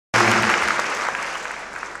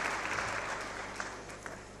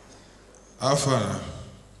Alpha.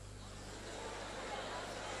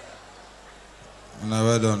 I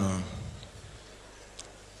never don't know.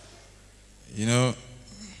 You know,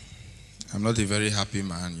 I'm not a very happy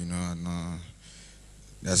man, you know, and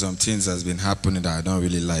there are some things that's been happening that I don't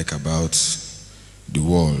really like about the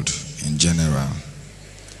world in general.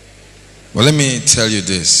 But let me tell you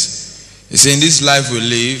this. You see, in this life we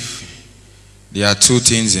live, there are two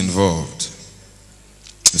things involved.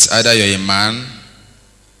 It's either you're a man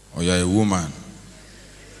or you're a woman.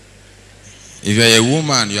 If you're a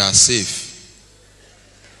woman, you are safe.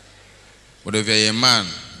 But if you're a man,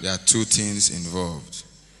 there are two things involved.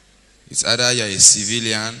 It's either you're a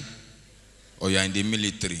civilian or you're in the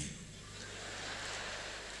military.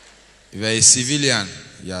 If you're a civilian,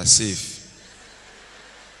 you are safe.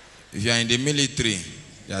 If you're in the military,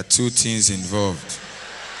 there are two things involved.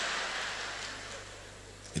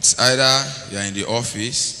 It's either you're in the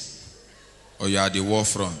office or you're at the war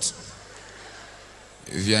front.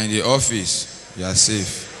 If you're in the office, you are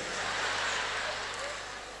safe.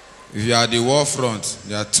 If you are at the war front,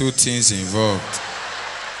 there are two things involved.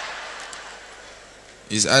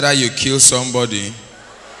 It's either you kill somebody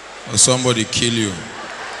or somebody kill you.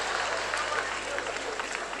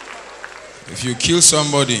 If you kill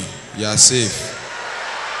somebody, you are safe.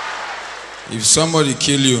 If somebody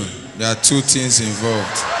kill you, there are two things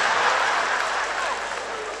involved.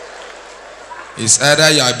 It's either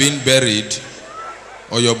you are being buried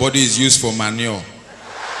or your body is used for manure.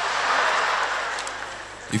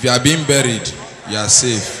 If you are being buried, you are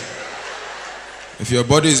safe. If your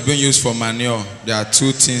body is being used for manure, there are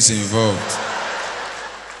two things involved.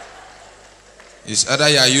 It's either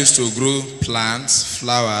you are used to grow plants,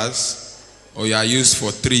 flowers, or you are used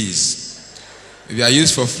for trees. If you are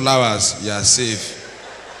used for flowers, you are safe.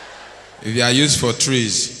 If you are used for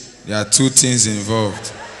trees, there are two things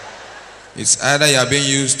involved. It's either you are being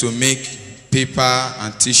used to make paper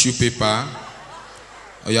and tissue paper,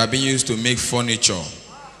 or you are being used to make furniture.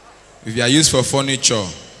 If you are used for furniture,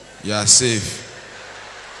 you are safe.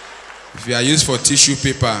 If you are used for tissue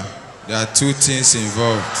paper, there are two things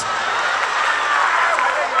involved.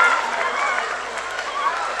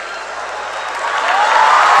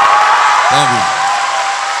 Thank you.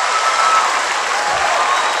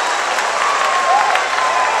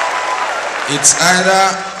 It's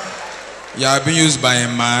either you are being used by a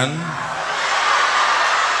man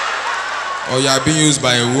or you are being used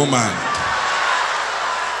by a woman.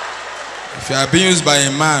 If you are being used by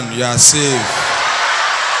a man, you are safe.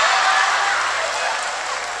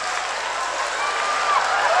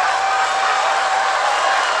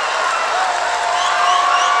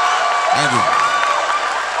 Thank you.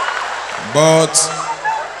 But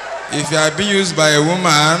if you are being used by a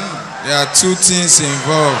woman, there are two things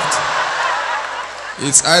involved.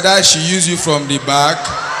 It's either she uses you from the back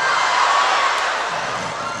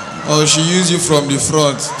or she uses you from the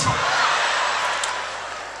front.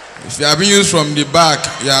 If you are being used from the back,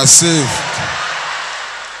 you are safe.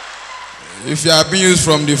 If you are being used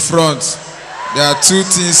from the front, there are two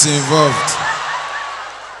things involved.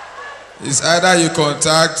 It's either you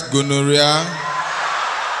contact gonorrhea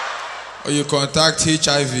or you contact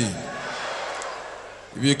HIV.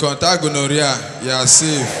 If you contact gonorrhea, you are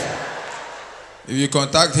safe. If you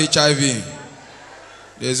contact HIV,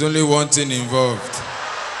 there's only one thing involved.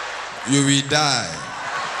 You will die.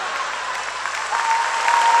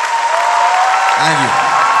 Thank you.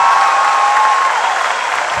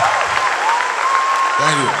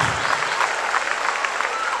 Thank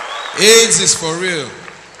you. AIDS is for real.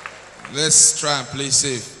 Let's try and play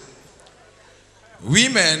safe.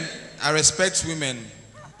 Women, I respect women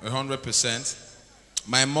 100%.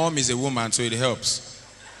 My mom is a woman, so it helps.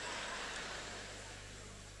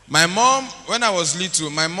 My mom, when I was little,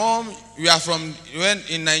 my mom, we are from, when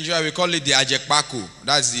in Nigeria we call it the Ajekpaku.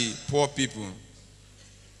 That's the poor people.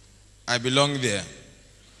 I belong there.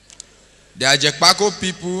 The Ajekpaku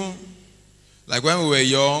people, like when we were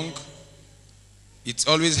young, it's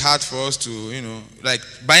always hard for us to, you know, like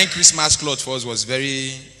buying Christmas clothes for us was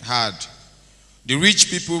very hard. The rich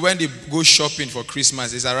people, when they go shopping for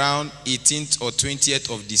Christmas, it's around 18th or 20th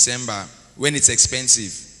of December when it's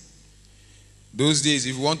expensive. Those days,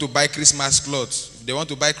 if you want to buy Christmas clothes, if they want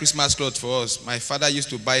to buy Christmas clothes for us, my father used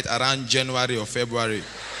to buy it around January or February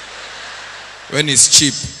when it's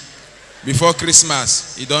cheap. Before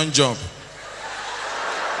Christmas, he don't jump.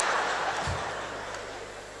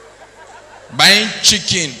 Buying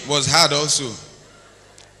chicken was hard also.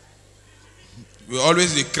 We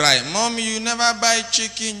always cry, "Mommy, you never buy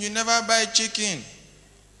chicken, you never buy chicken."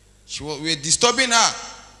 We were disturbing her.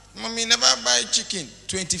 "Mommy, never buy chicken."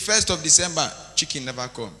 21st of December, chicken never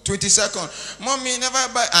come. 22nd, mommy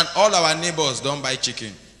never buy, and all our neighbors don't buy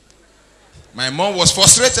chicken. My mom was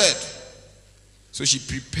frustrated. So she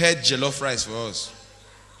prepared jollof rice for us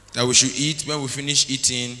that we should eat. When we finish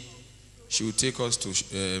eating, she would take us to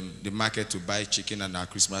the market to buy chicken and our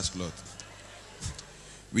Christmas cloth.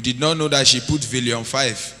 We did not know that she put Valium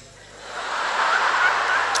 5.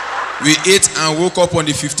 We ate and woke up on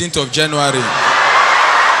the 15th of January.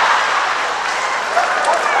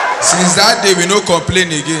 Since that day, we no complain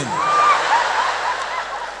again.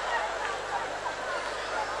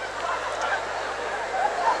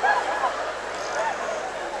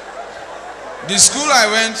 The school I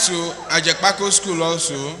went to, Ajekpako School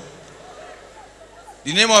also,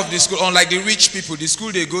 the name of the school, unlike the rich people, the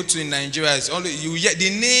school they go to in Nigeria is always, the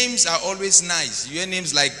names are always nice. You hear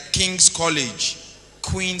names like King's College,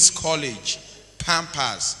 Queen's College,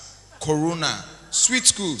 Pampers, Corona, sweet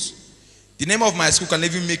schools. The name of my school can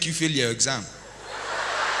even make you fail your exam.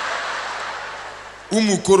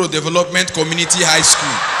 Umukoro Development Community High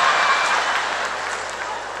School.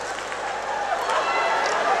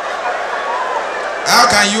 How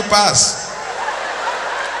can you pass?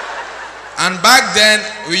 And back then,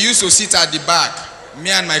 we used to sit at the back. Me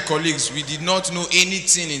and my colleagues, we did not know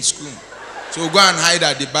anything in school. So we go and hide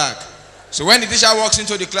at the back. So when the teacher walks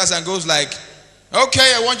into the class and goes like,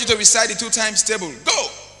 okay, I want you to recite the 2 times table. Go!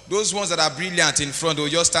 Those ones that are brilliant in front will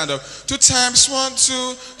just stand up. 2 times 1,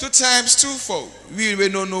 2, 2 times 2, 4. We will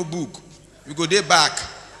know no book. We go there back.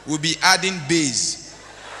 We'll be adding bass.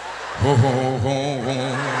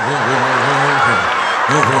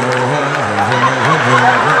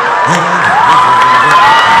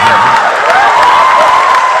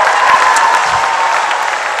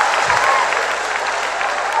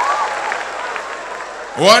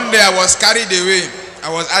 One day I was carried away. I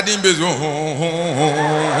was adding bass.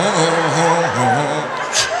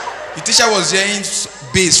 The teacher was hearing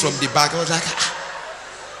bass from the back. I was like, ah.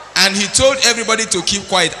 And he told everybody to keep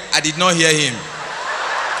quiet. I did not hear him.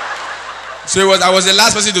 So I was the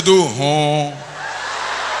last person to do.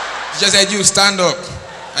 He just said, you stand up.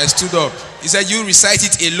 I stood up. He said, you recite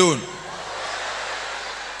it alone.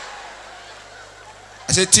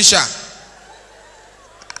 I said, teacher,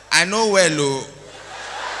 I know well, oh.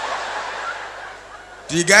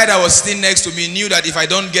 The guy that was sitting next to me knew that if I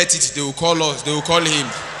don't get it, they will call us, they will call him.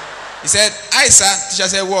 He said, "Aye, sir." Teacher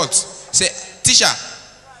said, "What?" He said, "Teacher,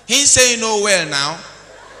 he say you know well now.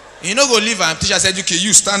 You know go leave him." Teacher said, "Okay,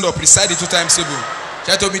 you stand up, recite the 2 times table."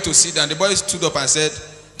 Teacher told me to sit down. The boy stood up and said,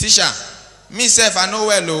 "Teacher, me self, I know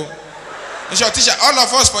well, oh." He said, "Teacher, all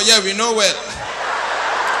of us for here, we know well."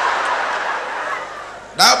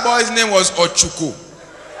 That boy's name was Ochuko.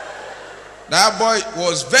 That boy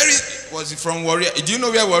was from Warri. Do you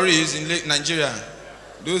know where Warri is in Nigeria?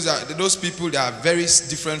 Those people, they are very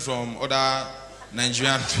different from other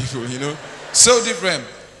Nigerian people, you know. So different.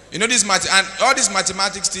 You know, and all these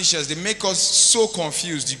mathematics teachers, they make us so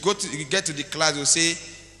confused. You get to the class, they'll say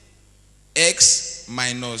x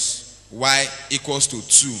minus y equals to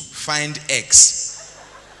 2. Find x.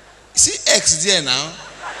 You see x there now?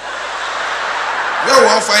 Where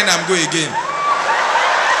won't find them go again?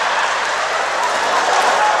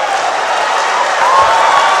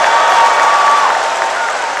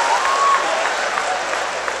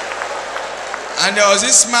 And there was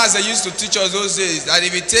this maths they used to teach us those days, that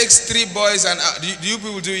if it takes 3 boys an hour, do you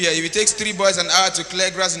people do here? If it takes 3 boys an hour to clear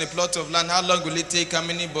grass in a plot of land, how long will it take? How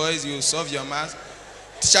many boys? You solve your maths.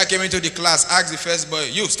 Teacher came into the class, asked the first boy,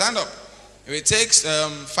 "You stand up. If it takes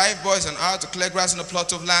 5 boys an hour to clear grass in a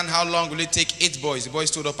plot of land, how long will it take 8 boys? The boy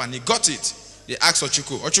stood up and he got it. They asked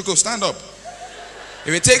Ochuko, stand up.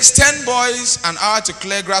 If it takes 10 boys an hour to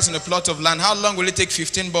clear grass in a plot of land, how long will it take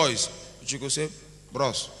 15 boys? Ochuko said,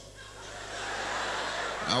 "Bros.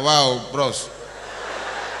 Wow, bros.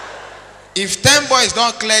 If 10 boys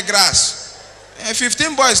don't clear grass,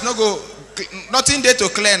 15 boys no go, nothing there to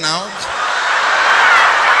clear now.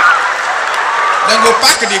 Then go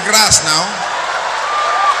pack the grass now."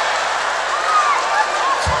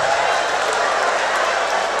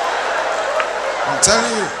 I'm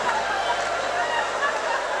telling you.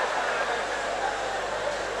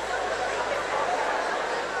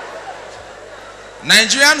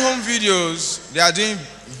 Nigerian home videos, they are doing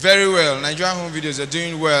very well. Nigerian home videos are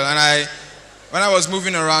doing well. And when I was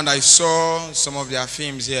moving around, I saw some of their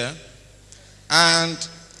films here. And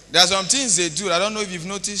there are some things they do. I don't know if you've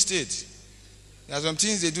noticed it. There are some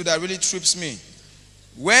things they do that really trips me.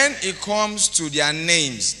 When it comes to their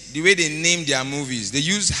names, the way they name their movies, they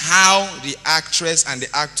use how the actress and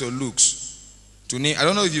the actor looks to name. I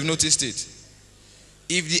don't know if you've noticed it.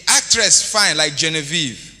 If the actress fine, like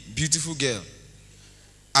Genevieve, beautiful girl,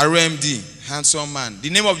 RMD, handsome man. The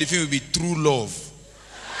name of the film will be True Love.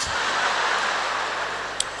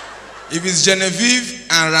 If it's Genevieve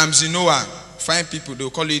and Ramsey Noah, fine people, they'll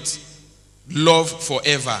call it Love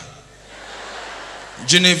Forever.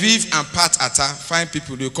 Genevieve and Pat Atta, fine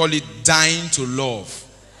people, they'll call it Dying to Love.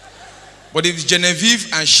 But if it's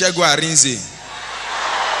Genevieve and Shego Arinze,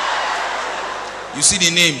 you see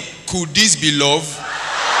the name, Could This Be Love?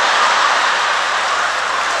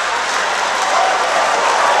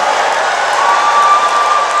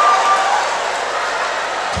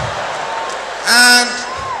 And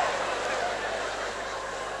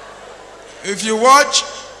if you watch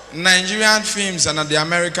Nigerian films and the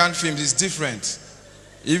American films, it's different.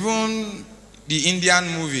 Even the Indian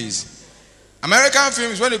movies. American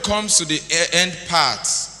films, when it comes to the end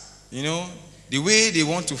parts, you know, the way they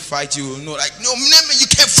want to fight you, know, like, no, man, you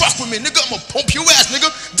can't fuck with me, nigga, I'm gonna pump your ass,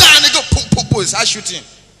 nigga, die, nigga, pump, it's hard shooting.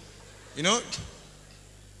 You know?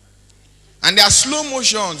 And there are slow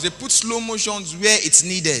motions. They put slow motions where it's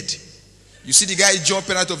needed. You see the guy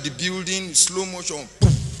jumping out of the building, slow motion.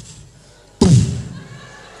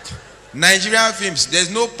 Nigerian films, there's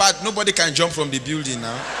no part, nobody can jump from the building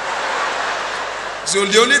now. So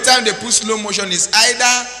the only time they put slow motion is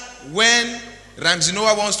either when Ramsey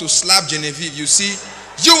Noah wants to slap Genevieve. You see,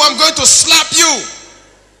 I'm going to slap you.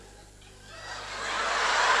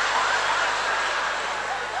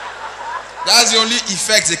 That's the only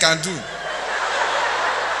effect they can do.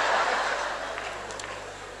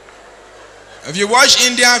 If you watch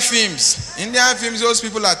Indian films, those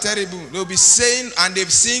people are terrible. They'll be saying, and they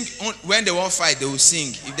sing, when they won't fight, they will sing.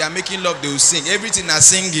 If they are making love, they will sing. Everything are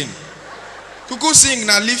singing. Kuku sing,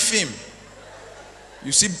 now leave him.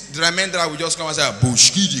 You see, Dramendra will just come and say,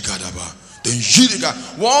 Bushkidi Kadaba. Then Jidika.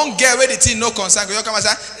 One girl where the thing no concern, you come and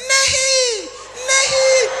say, Nahi,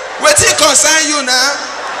 Nahi. Where it concern you now?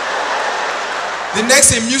 The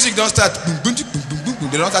next thing, music don't start. Boom, boom, boom, boom, boom, boom.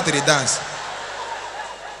 They don't start to dance.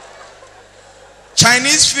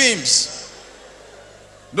 Chinese films,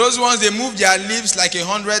 those ones, they move their lips like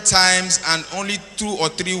 100 times and only 2 or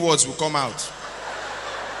 3 words will come out.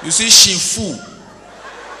 You see Shin-Fu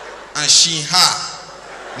and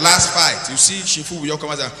Shin-Ha, last fight. You see Shin-Fu will come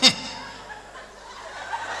out and say,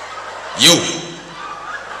 Yo,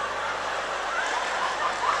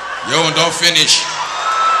 don't finish.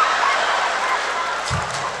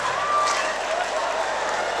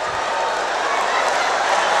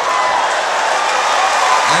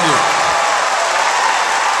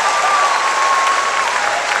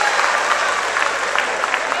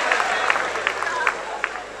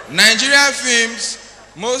 Nigerian films,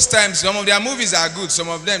 most times, some of their movies are good, some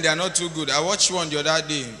of them, they are not too good. I watched one the other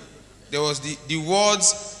day. There was the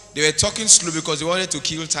words, they were talking slow because they wanted to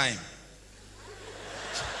kill time.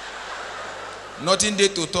 Nothing there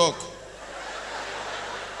to talk.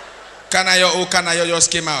 Kanayo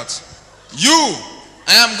just came out.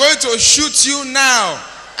 I am going to shoot you now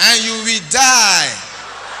and you will die.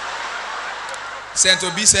 Saint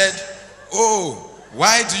Obi said, oh,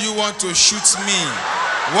 why do you want to shoot me?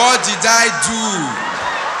 What did I do?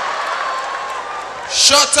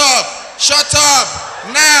 Shut up,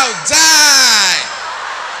 now die.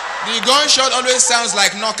 The gunshot always sounds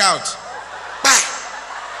like knockout. Bah,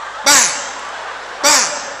 bah, bah.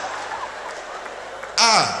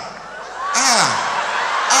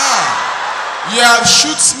 You have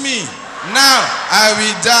shot me, now I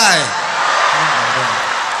will die.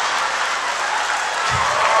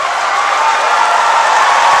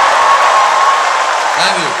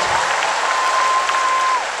 Thank you.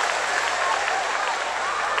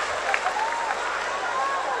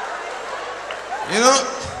 You know,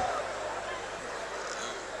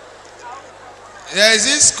 there is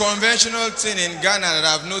this conventional thing in Ghana that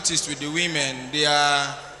I've noticed with the women. They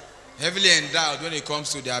are heavily endowed when it comes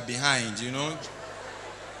to their behind, you know.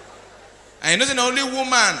 And you know, the only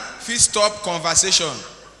woman who stop conversation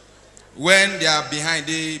when they are behind,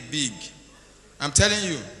 they big. I'm telling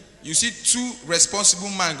you. You see 2 responsible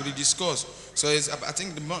men going to discuss. So I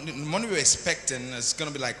think the money we're expecting is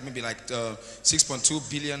going to be like maybe like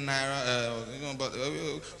 6.2 billion naira. You know, but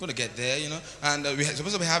we're going to get there, you know. And we're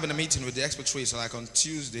supposed to be having a meeting with the expert trade, so like on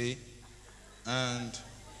Tuesday. And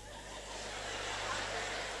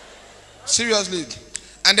seriously,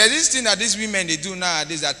 and there's this thing that these women they do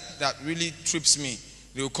nowadays that really trips me.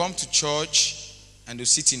 They will come to church and they'll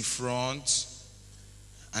sit in front.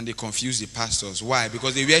 And they confuse the pastors. Why?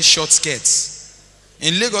 Because they wear short skirts.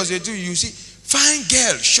 In Lagos, they do. You see, fine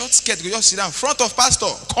girl, short skirt, they just sit down in front of pastor,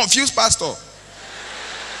 confused pastor.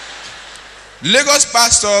 Lagos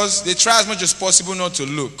pastors, they try as much as possible not to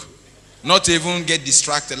look. Not to even get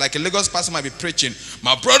distracted. Like a Lagos pastor might be preaching,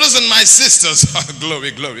 my brothers and my sisters,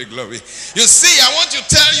 glory, glory, glory. You see, I want to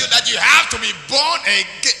tell you that you have to be born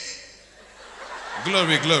again.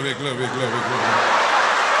 Glory, glory, glory, glory, glory.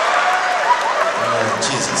 Oh,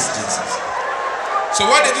 Jesus, Jesus. So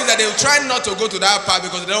what they do is that they will try not to go to that part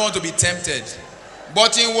because they don't want to be tempted.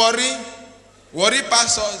 But in worry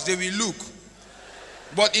pastors, they will look.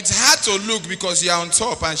 But it's hard to look because you are on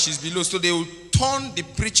top and she's below. So they will turn the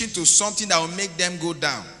preaching to something that will make them go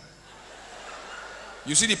down.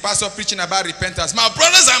 You see the pastor preaching about repentance. My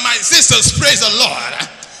brothers and my sisters, praise the Lord.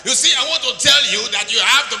 You see, I want to tell you that you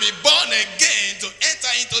have to be born again to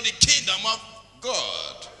enter into the kingdom of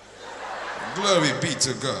God. Glory be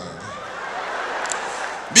to God.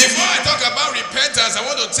 Before I talk about repentance, I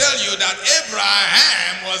want to tell you that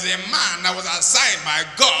Abraham was a man that was assigned by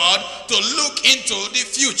God to look into the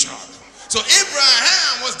future. So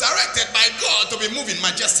Abraham was directed by God to be moving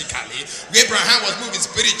majestically. Abraham was moving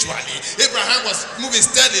spiritually. Abraham was moving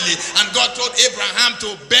steadily. And God told Abraham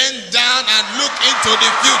to bend down and look into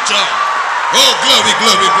the future. Oh, glory,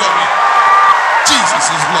 glory, glory. Jesus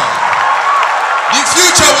is Lord. The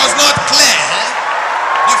future was not clear.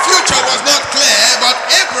 The future was not clear, but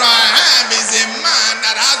Abraham is a man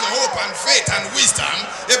that has hope and faith and wisdom.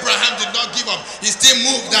 Abraham did not give up. He still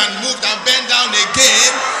moved and bent down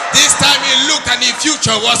again. This time he looked and the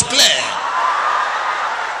future was clear.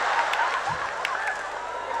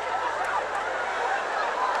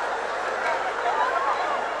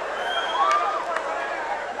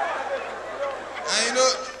 And you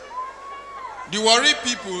know, the worry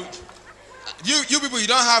people, you people, you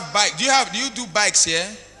don't have bike. Do you do bikes here?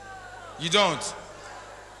 You don't.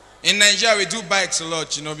 In Nigeria, we do bikes a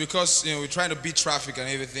lot, you know, because we're trying to beat traffic and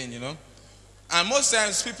everything, you know. And most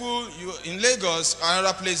times, people in Lagos or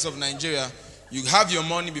another place of Nigeria, you have your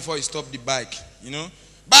money before you stop the bike, you know.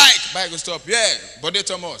 Bike will stop. Yeah, Bode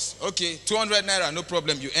Thomas. Okay, 200 naira, no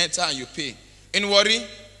problem. You enter and you pay. In Warri,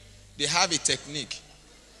 they have a technique.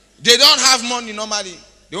 They don't have money normally.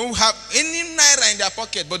 They don't have any naira in their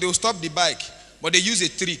pocket, but they will stop the bike. But they use a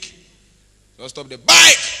trick. They'll stop the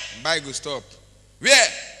bike. Bike will stop. Where?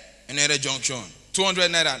 Another junction. 200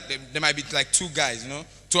 naira. There might be like two guys, you know.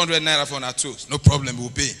 200 naira for our toes. No problem, we'll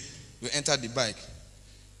pay. We enter the bike.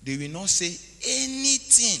 They will not say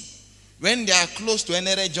anything. When they are close to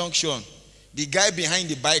another junction, the guy behind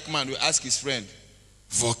the bike man will ask his friend,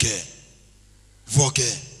 Voke,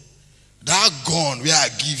 that gun where I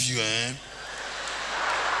give you,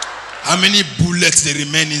 how many bullets they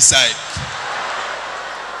remain inside?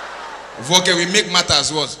 Voke, we make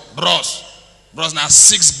matters worse. Bros, now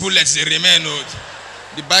 6 bullets they remain.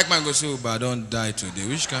 The bike man goes, oh, but I don't die today.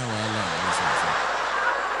 Which kind of alarm?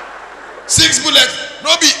 6 bullets.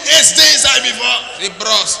 No be 8 stay inside before. Say,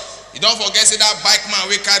 bros, you don't forget, say that bike man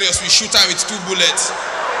we carry us, we shoot her with 2 bullets.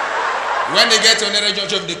 When they get to another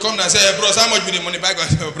junction, they come and say, hey, bros, how much be the money? Bike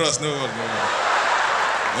goes, oh, bros, no,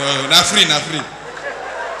 not free.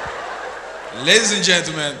 Ladies and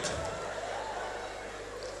gentlemen,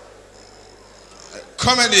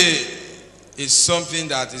 comedy is something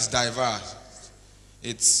that is diverse.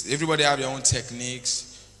 It's everybody have their own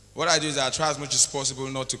techniques. What I do is I try as much as possible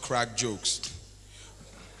not to crack jokes.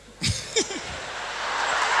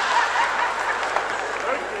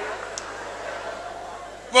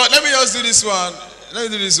 But let me just do this one.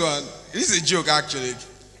 This is a joke actually.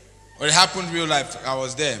 But it happened real life. I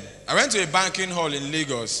was there. I went to a banking hall in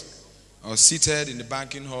Lagos. I was seated in the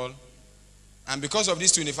banking hall. And because of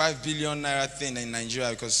this 25 billion naira thing in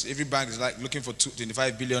Nigeria, because every bank is like looking for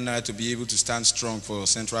 25 billion naira to be able to stand strong for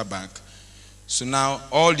central bank. So now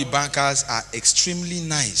all the bankers are extremely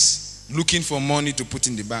nice, looking for money to put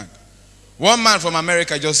in the bank. One man from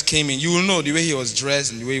America just came in. You will know the way he was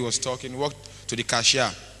dressed and the way he was talking. He walked to the cashier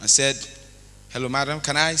and said, hello, madam,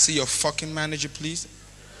 can I see your fucking manager, please?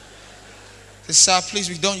 He said, sir, please,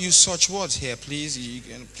 we don't use such words here, please.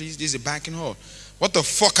 Please, this is a banking hall. What the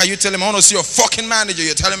fuck are you telling me? I want to see your fucking manager.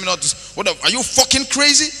 You're telling me not to. Are you fucking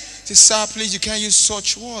crazy? He said, sir, please, you can't use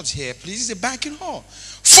such words here, please. It's a banking hall.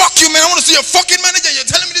 Fuck you, man. I want to see your fucking manager. You're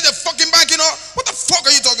telling me this is a fucking banking hall? What the fuck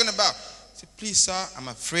are you talking about? He said, please, sir, I'm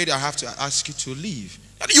afraid I have to ask you to leave.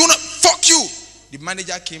 You want to fuck you? The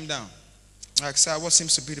manager came down. Like, sir, what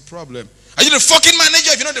seems to be the problem? Are you the fucking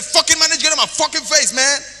manager? If you're not the fucking manager, get on my fucking face,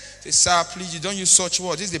 man. He said, sir, please, you don't use such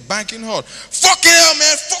words. This is the banking hall. Fucking hell,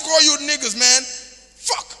 man. Fuck all you niggas, man.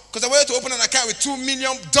 Fuck. Because I wanted to open an account with $2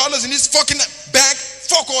 million in this fucking bank.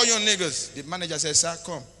 Fuck all your niggas. The manager said, sir,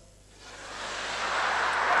 come.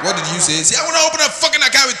 What did you say? He said, I want to open a fucking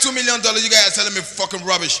account with $2 million. You guys are telling me fucking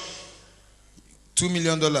rubbish. $2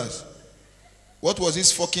 million. What was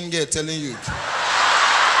this fucking girl telling you?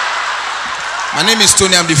 My name is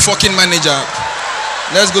Tony. I'm the fucking manager.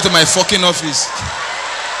 Let's go to my fucking office.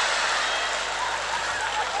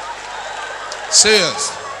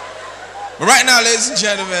 Serious. But right now, ladies and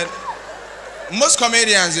gentlemen, most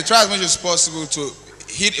comedians, they try as much as possible to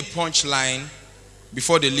hit a punchline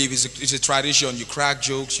before they leave. It's a tradition. You crack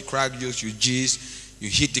jokes, you gist, you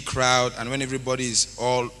hit the crowd, and when everybody is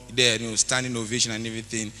all there, standing ovation and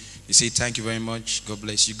everything, you say, thank you very much, God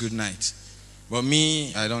bless you, good night. But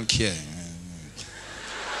me, I don't care.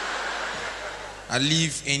 I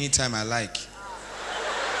leave anytime I like.